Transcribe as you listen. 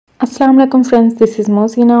Assalamualaikum friends, this is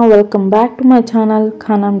Mosina. Welcome back to my channel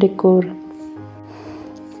Khanam Decor.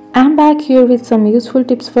 I'm back here with some useful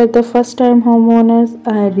tips for the first time homeowners.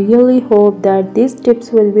 I really hope that these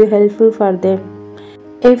tips will be helpful for them.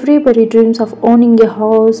 Everybody dreams of owning a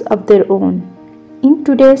house of their own. In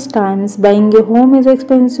today's times, buying a home is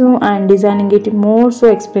expensive and designing it more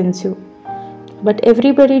so expensive. But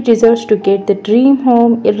everybody deserves to get the dream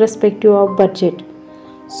home irrespective of budget.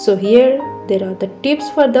 So here there are the tips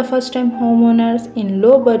for the first time homeowners in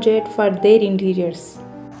low budget for their interiors.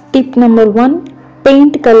 Tip number 1.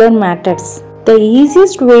 Paint color matters. The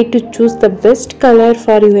easiest way to choose the best color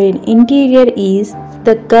for your interior is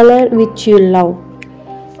the color which you love.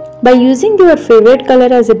 By using your favorite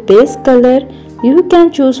color as a base color, you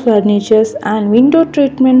can choose furnitures and window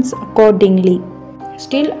treatments accordingly.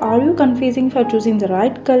 Still, are you confusing for choosing the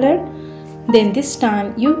right color? Then this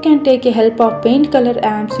time you can take a help of paint color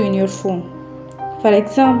apps in your phone. For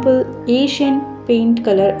example, Asian Paint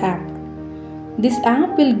Color app. This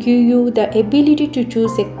app will give you the ability to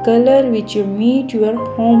choose a color which will meet your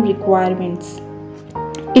home requirements.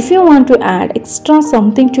 If you want to add extra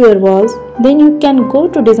something to your walls, then you can go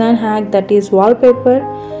to design hack, that is wallpaper,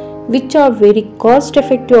 which are very cost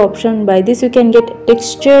effective option. By this you can get a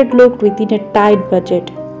textured look within a tight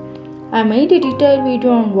budget. I made a detailed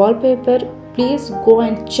video on wallpaper. Please go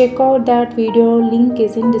and check out that video. Link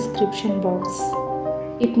is in description box.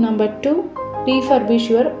 Tip number 2. Refurbish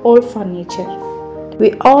your old furniture.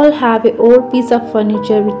 We all have an old piece of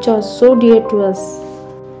furniture which are so dear to us.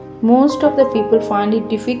 Most of the people find it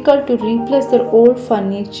difficult to replace their old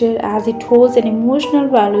furniture as it holds an emotional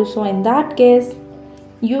value. So in that case,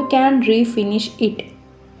 you can refinish it.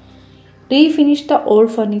 Refinish the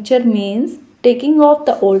old furniture means taking off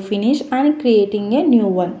the old finish and creating a new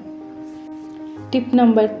one. Tip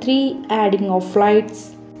number 3. Adding of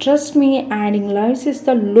lights. Trust me, adding lights is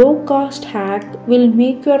the low cost hack will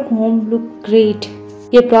make your home look great.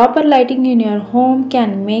 A proper lighting in your home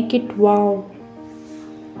can make it wow.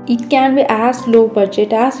 It can be as low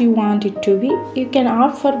budget as you want it to be. You can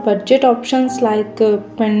opt for budget options like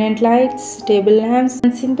pendant lights, table lamps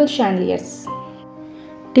and simple chandeliers.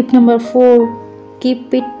 Tip number 4.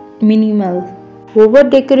 Keep it minimal. Over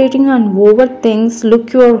decorating and over things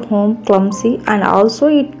look your home clumsy, and also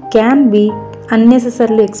it can be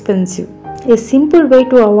unnecessarily expensive. A simple way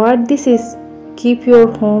to avoid this is keep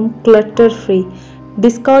your home clutter free.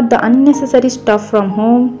 Discard the unnecessary stuff from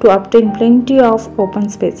home to obtain plenty of open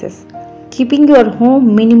spaces. Keeping your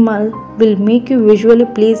home minimal will make you visually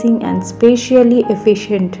pleasing and spatially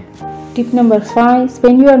efficient. Tip number 5.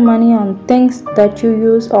 Spend your money on things that you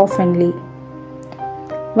use oftenly.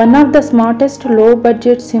 One of the smartest low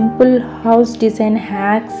budget simple house design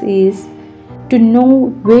hacks is to know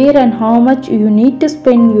where and how much you need to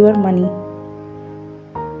spend your money.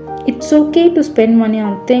 It's okay to spend money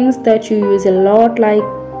on things that you use a lot like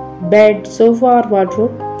bed, sofa or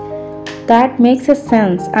wardrobe. That makes a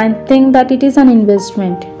sense and think that it is an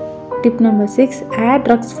investment. Tip number 6. Add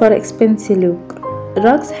rugs for expensive look.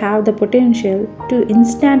 Rugs have the potential to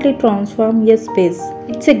instantly transform your space.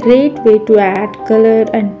 It's a great way to add color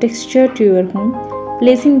and texture to your home.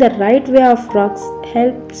 Placing the right way of rugs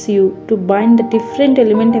helps you to bind the different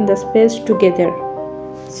elements in the space together.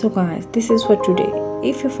 So guys, this is for today.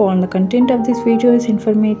 If you found the content of this video is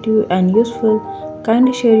informative and useful,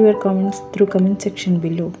 kindly share your comments through comment section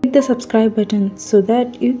below. Hit the subscribe button so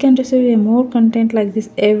that you can receive more content like this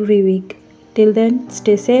every week. Till then,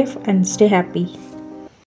 stay safe and stay happy.